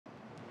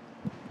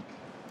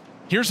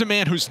Here's a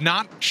man who's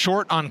not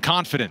short on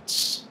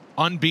confidence.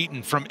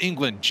 Unbeaten from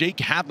England, Jake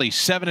Hadley,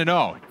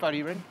 7-0. Are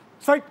you ready?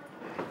 Fight.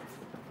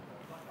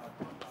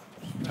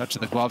 Touch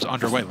of the gloves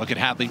underway. Look at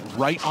Hadley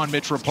right on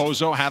Mitch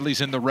Raposo.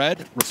 Hadley's in the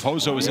red,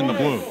 Raposo is in the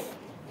blue.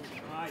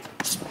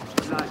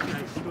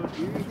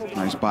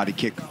 Nice body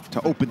kick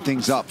to open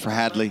things up for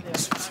Hadley.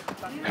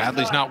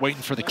 Hadley's not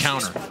waiting for the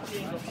counter.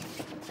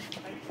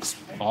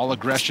 All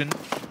aggression.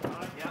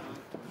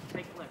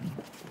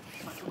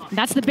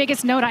 That's the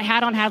biggest note I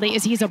had on Hadley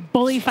is he's a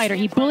bully fighter.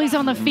 He bullies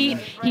on the feet,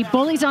 he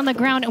bullies on the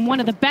ground, and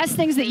one of the best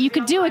things that you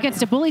could do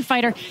against a bully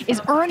fighter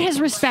is earn his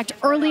respect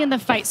early in the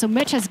fight. So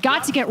Mitch has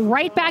got to get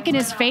right back in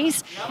his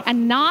face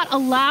and not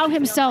allow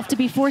himself to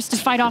be forced to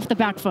fight off the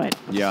back foot.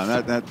 Yeah,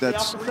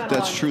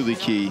 that's truly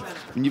key.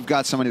 When you've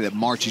got somebody that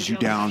marches you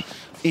down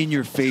in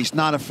your face,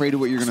 not afraid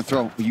of what you're going to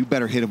throw, you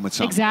better hit him with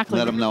something. Exactly.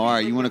 Let him know, all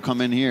right, you want to come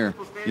in here,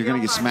 you're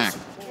going to get smacked.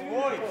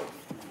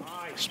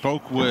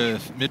 Spoke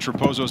with Mitch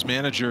Raposo's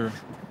manager,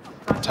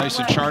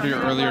 Tyson Chartier,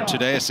 earlier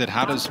today. I said,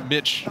 how does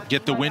Mitch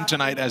get the win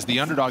tonight as the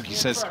underdog? He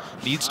says,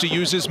 needs to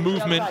use his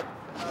movement,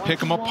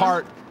 pick him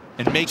apart,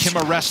 and make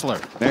him a wrestler.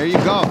 There you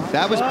go.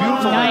 That was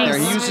beautiful right there.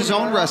 He used his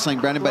own wrestling,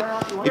 Brendan,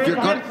 but if you're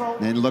good,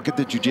 and look at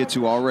the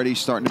jiu-jitsu already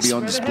starting to be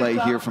on display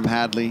here from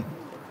Hadley.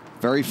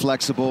 Very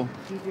flexible.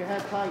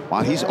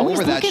 Wow, he's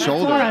over that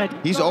shoulder.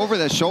 He's over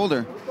that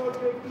shoulder.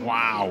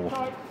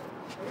 Wow.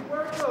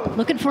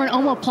 Looking for an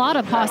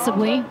omoplata,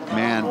 possibly.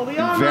 Man,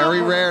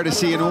 very rare to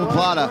see an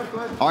omoplata.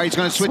 All right, he's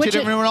going to switch it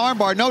into an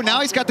armbar. No,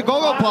 now he's got the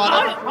go-go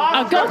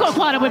plata. A go-go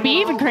plata would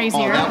be even crazier.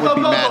 Oh, that would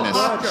be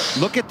madness.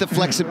 Look at the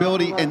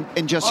flexibility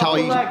and just how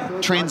he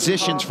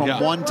transitions from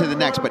one to the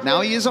next. But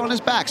now he is on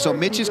his back, so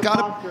Mitch has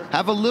got to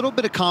have a little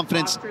bit of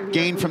confidence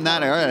gained from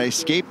that. All right, I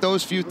escaped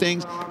those few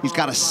things. He's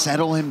got to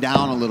settle him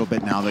down a little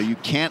bit now, though. You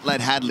can't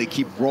let Hadley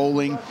keep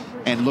rolling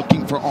and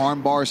looking for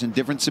arm bars and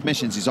different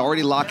submissions. He's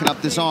already locking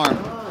up this arm.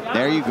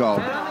 There you go.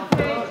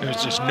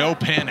 There's just no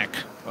panic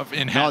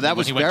in Hadley. No, that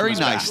was very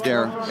nice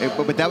there.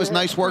 But that was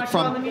nice work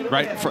from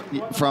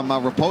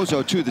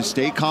Raposo, too, to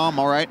stay calm,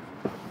 all right?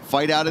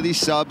 Fight out of these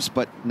subs,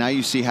 but now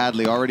you see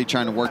Hadley already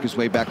trying to work his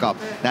way back up.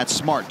 That's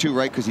smart, too,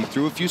 right? Because he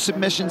threw a few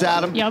submissions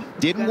at him. Yep.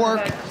 Didn't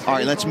work. All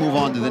right, let's move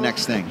on to the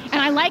next thing.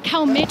 And I like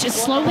how Mitch is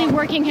slowly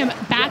working him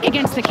back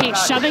against the cage,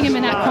 shoving him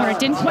in that corner.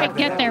 Didn't quite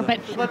get there, but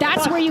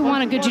that's where you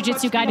want a good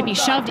jiu-jitsu guy to be,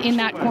 shoved in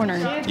that corner.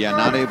 Yeah,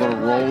 not able to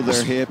roll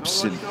their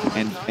hips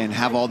and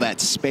have all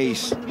that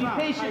space.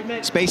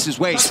 Space is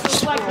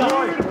waste.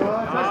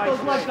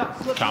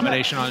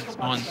 Combination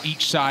on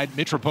each side.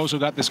 Mitch Raposo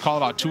got this call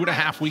about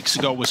 2.5 weeks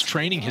ago, was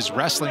training his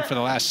wrestling for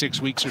the last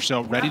 6 weeks or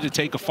so, ready to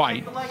take a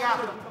fight.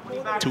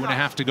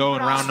 2.5 to go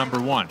in round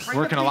number 1.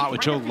 Working a lot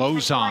with Joe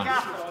Lozon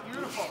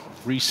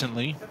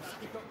recently.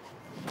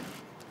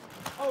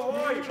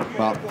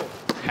 Well,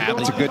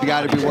 Hadley's a good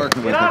guy to be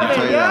working with, let me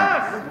tell you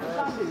that.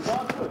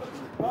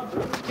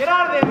 Get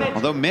out of there, Mitch.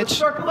 Although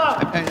Mitch,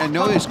 I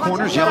know his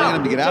corner's yelling at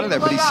him to get out of there,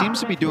 but he seems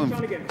to be doing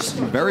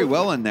very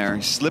well in there.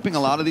 He's slipping a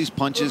lot of these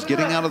punches,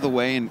 getting out of the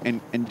way,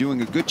 and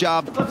doing a good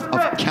job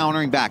of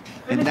countering back.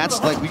 And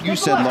that's like what you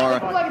said,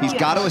 Laura. He's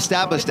got to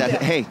establish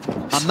that, hey,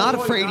 I'm not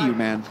afraid of you,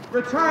 man.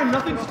 Return,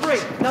 nothing's free,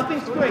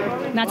 nothing's free.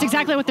 And that's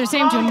exactly what they're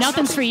saying to him.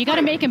 Nothing's free. You got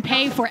to make him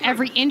pay for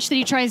every inch that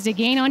he tries to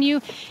gain on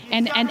you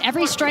and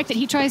every strike that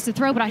he tries to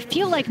throw. But I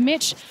feel like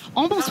Mitch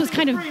almost was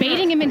kind of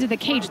baiting him into the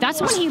cage.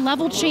 That's when he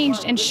level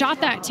changed and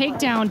shot that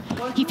takedown.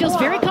 He feels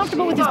very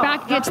comfortable with his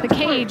back against the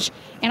cage,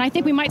 and I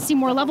think we might see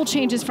more level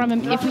changes from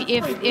him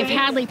if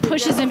Hadley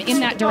pushes him in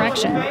that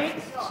direction.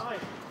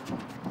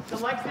 The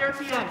legs there at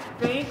the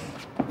end.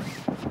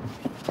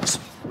 Feints.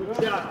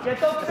 Get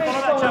those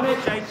feints going,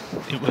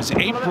 Mitch. It was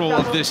April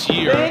of this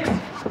year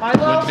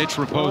when Mitch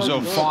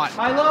Raposo fought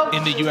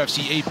in the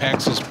UFC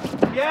Apex as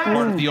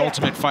part of the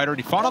Ultimate Fighter.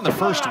 And he fought on the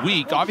first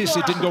week.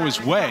 Obviously, it didn't go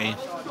his way.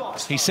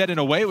 He said, in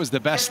a way, it was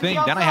the best thing.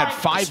 Then I had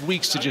 5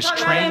 weeks to just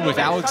train with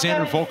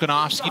Alexander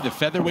Volkanovski, the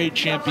featherweight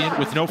champion,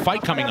 with no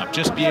fight coming up.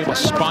 Just be able to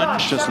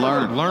sponge, just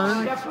learn.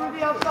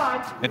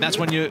 And that's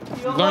when you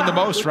learn the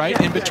most, right?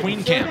 In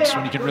between camps,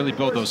 when you can really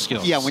build those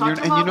skills. Yeah, when you're,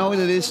 and you know what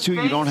it is too,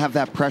 you don't have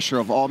that pressure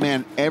of, oh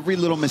man, every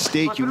little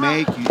mistake you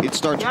make, it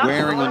starts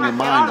wearing on your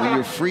mind. When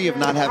you're free of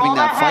not having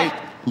that fight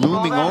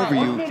looming over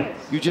you,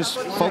 you just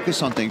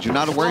focus on things. You're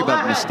not worried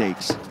about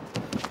mistakes.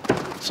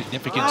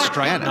 Significant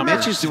strike numbers.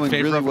 Mitch is doing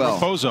really well.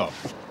 Raposo.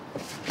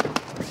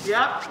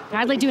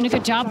 Hadley doing a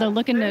good job, though,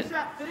 looking to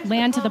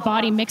land to the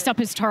body, mix up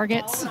his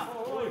targets. Yeah,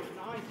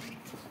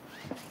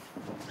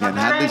 and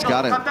Hadley's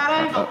got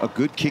a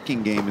good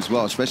kicking game as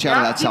well, especially out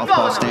of that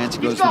southpaw stance.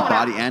 He goes to the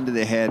body and to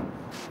the head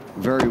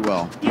very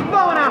well. Keep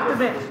going after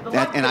Mitch.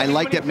 And I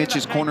like that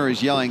Mitch's corner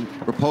is yelling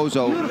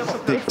Raposo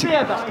to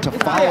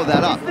follow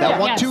that up.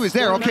 That 1-2 is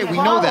there. Okay, we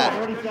know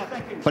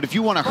that. But if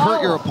you want to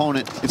hurt your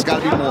opponent, it's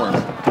got to be more.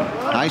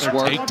 Nice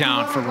work.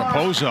 Takedown for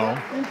Raposo.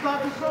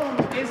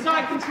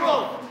 Inside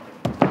control.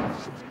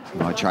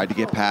 Oh, I tried to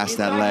get past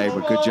that leg,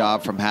 but good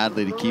job from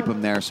Hadley to keep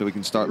him there so we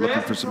can start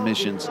looking for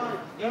submissions.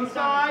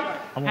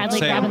 Hadley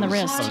grabbing the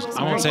wrist.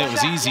 I won't say it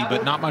was easy,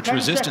 but not much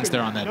resistance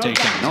there on that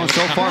takedown. No,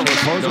 so far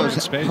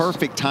Raposo's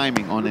perfect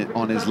timing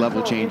on his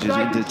level changes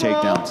into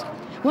takedowns.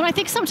 Well, I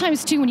think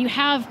sometimes too, when you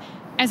have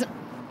as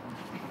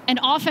an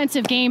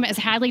offensive game as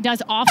Hadley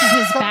does off of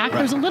his back,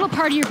 there's a little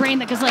part of your brain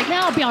that goes like, no,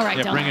 I'll be all right,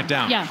 Yeah, Dylan. bring it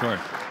down. Yeah. Sure.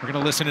 We're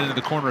going to listen into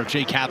the corner of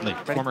Jake Hadley,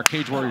 former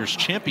Cage Warriors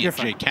champion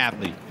Jake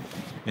Hadley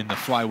in the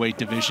flyweight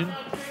division.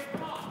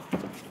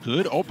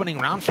 Good opening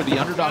round for the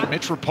underdog,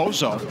 Mitch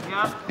Raposo.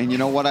 And you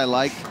know what I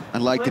like? I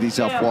like that he's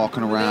up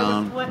walking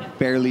around,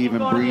 barely even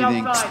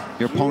breathing.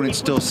 Your opponent's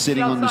still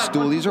sitting on the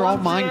stool. These are all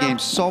mind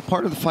games. It's all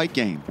part of the fight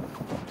game.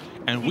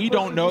 And we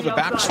don't know the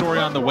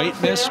backstory on the weight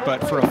miss,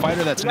 but for a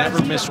fighter that's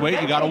never missed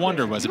weight, you got to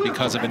wonder, was it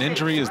because of an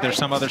injury? Is there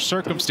some other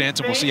circumstance?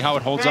 And we'll see how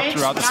it holds up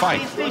throughout the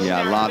fight.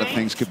 Yeah, a lot of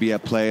things could be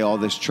at play. All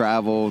this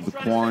travel, the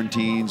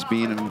quarantines,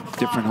 being in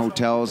different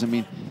hotels. I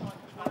mean,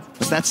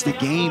 but that's the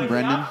game,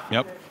 Brendan.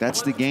 Yep.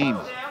 That's the game.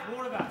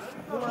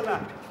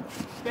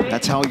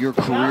 That's how your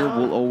career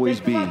will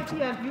always be.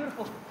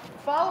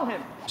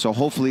 So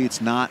hopefully it's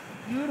not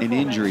an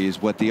injury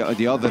is what the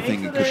other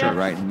thing it could be,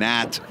 right? And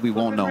that we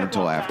won't know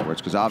until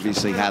afterwards, because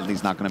obviously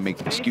Hadley's not going to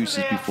make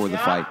excuses before the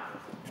fight.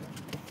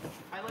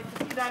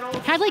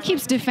 Hadley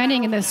keeps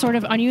defending in this sort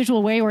of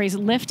unusual way where he's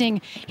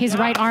lifting his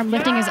right arm,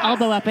 lifting his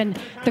elbow up, and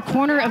the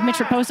corner of Mitch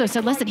Raposo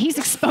said, listen, he's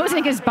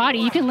exposing his body.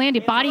 You can land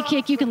a body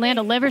kick, you can land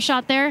a liver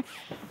shot there.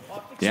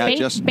 Yeah,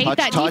 just bait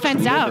that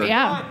defense out,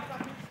 yeah.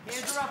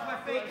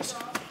 Yes!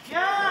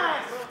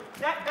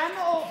 Bend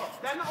the over.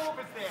 Bend the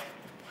over there.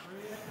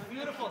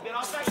 Beautiful. Get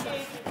off that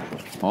cage.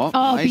 Oh,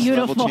 nice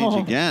beautiful. level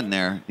change again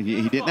there.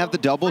 He didn't have the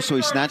double, so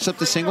he snatched up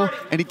the single,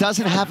 and he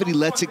doesn't have it, he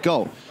lets it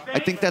go. I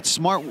think that's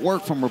smart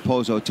work from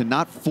Raposo to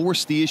not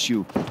force the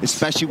issue,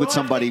 especially with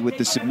somebody with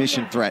the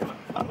submission threat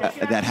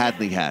that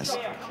Hadley has.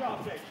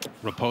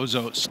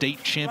 Raposo,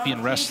 state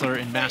champion wrestler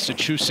in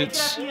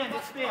Massachusetts,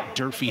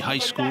 Durfee High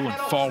School in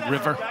Fall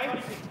River.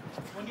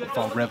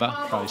 Fall River,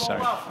 probably,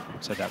 sorry,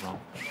 said that wrong.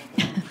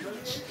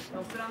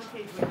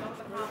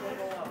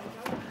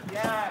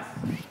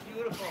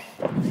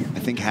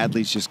 I think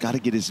Hadley's just got to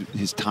get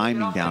his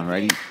timing down,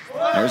 right?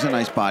 There's a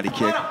nice body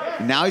kick.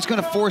 And now he's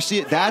going to force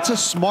it. That's a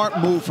smart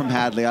move from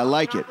Hadley. I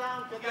like it.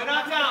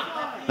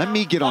 Let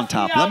me get on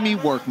top. Let me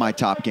work my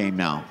top game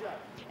now.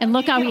 And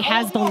look how he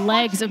has the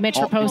legs of Mitch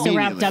Raposo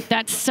wrapped up.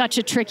 That's such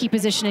a tricky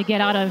position to get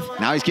out of.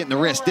 Now he's getting the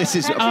wrist. This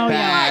is a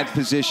bad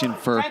position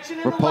for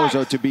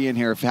Raposo to be in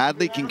here. If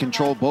Hadley can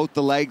control both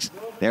the legs,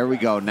 there we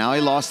go. Now he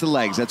lost the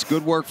legs. That's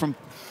good work from...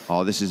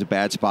 Oh, this is a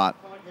bad spot.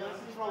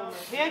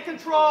 Hand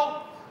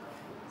control.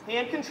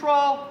 Hand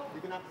control.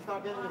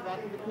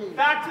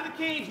 Back to the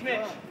cage,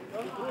 Mitch.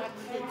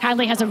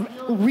 Hadley has a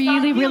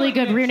really, really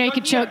good rear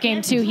naked choke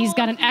game, too. He's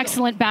got an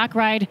excellent back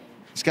ride.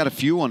 He's got a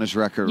few on his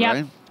record,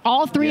 right?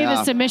 All three of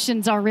his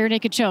submissions are rear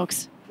naked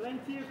chokes.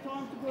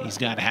 He's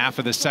got half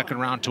of the second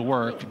round to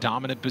work.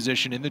 Dominant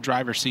position in the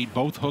driver's seat.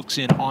 Both hooks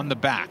in on the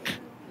back.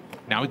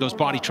 Now he goes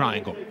body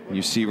triangle.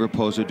 You see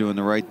Raposo doing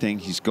the right thing.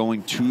 He's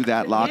going to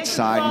that locked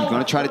side. He's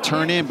going to try to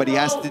turn in, but he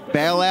has to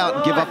bail out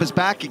and give up his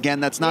back again.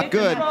 That's not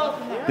good.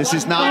 This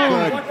is not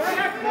good.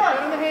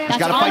 He's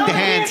got to fight the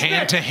hands.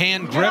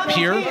 Hand-to-hand grip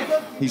here.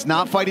 He's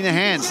not fighting the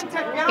hands.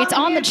 It's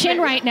on the chin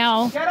right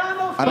now,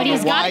 but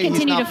he's got to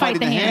continue to fight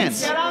the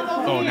hands.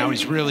 Oh, now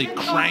he's really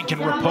cranking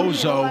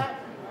Raposo,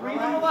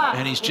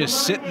 and he's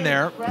just sitting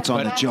there. It's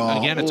on the jaw.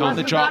 Again, it's on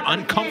the jaw.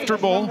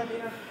 Uncomfortable.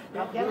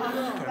 But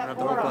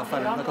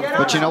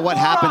you know what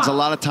happens a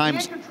lot of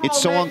times?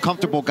 It's so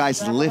uncomfortable,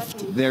 guys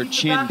lift their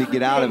chin to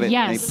get out of it,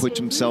 and they put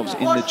themselves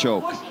in the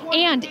choke.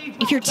 And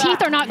if your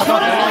teeth are not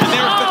closed, there's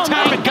the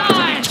tap. It got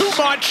to be too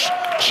much.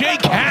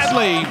 Jake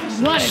Hadley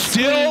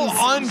still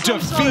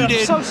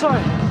undefeated. I'm so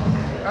sorry.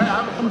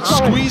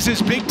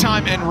 Squeezes big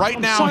time, and right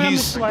now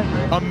he's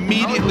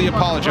immediately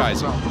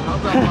apologizing.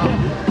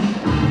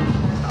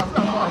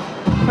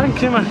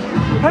 Thank you, man.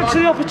 Thanks for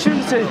the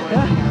opportunity.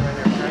 Yeah?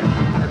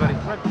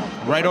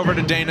 Right over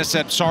to Dana,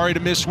 said sorry to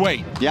miss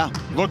weight. Yeah.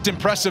 Looked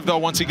impressive, though,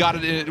 once he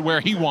got it where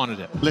he wanted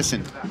it.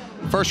 Listen,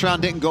 first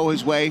round didn't go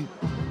his way.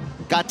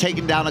 Got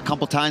taken down a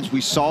couple times.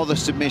 We saw the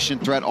submission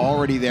threat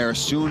already there as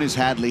soon as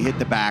Hadley hit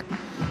the back.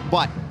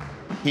 But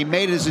he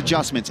made his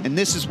adjustments, and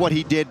this is what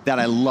he did that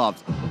I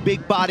loved.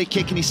 Big body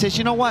kick, and he says,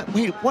 you know what?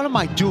 Wait, what am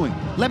I doing?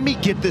 Let me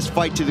get this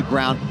fight to the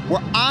ground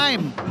where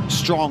I'm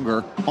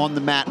stronger on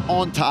the mat,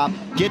 on top,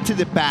 get to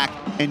the back,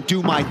 and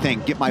do my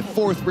thing. Get my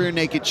fourth rear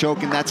naked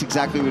choke, and that's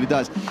exactly what he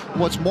does.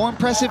 What's more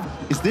impressive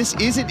is this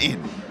isn't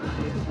in.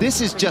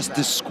 This is just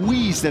the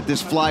squeeze that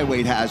this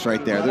flyweight has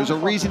right there. There's a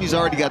reason he's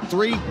already got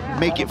 3,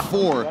 make it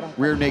 4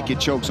 rear naked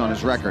chokes on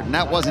his record, and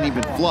that wasn't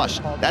even flush.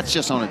 That's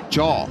just on a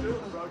jaw.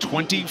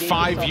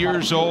 25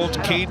 years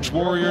old, Cage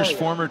Warriors,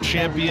 former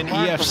champion,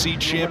 EFC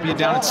champion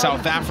down in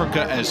South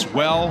Africa as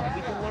well.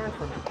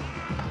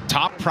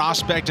 Top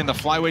prospect in the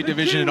flyweight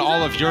division in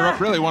all of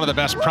Europe. Really one of the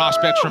best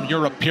prospects from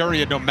Europe,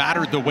 period, no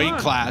matter the weight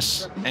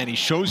class. And he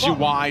shows you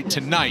why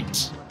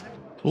tonight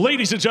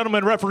Ladies and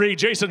gentlemen, referee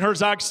Jason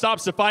Herzog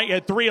stops the fight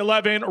at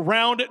 3:11,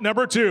 round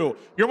number 2.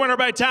 Your winner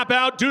by tap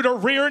out due to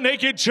rear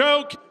naked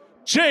choke,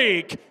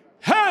 Jake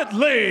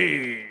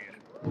Hadley.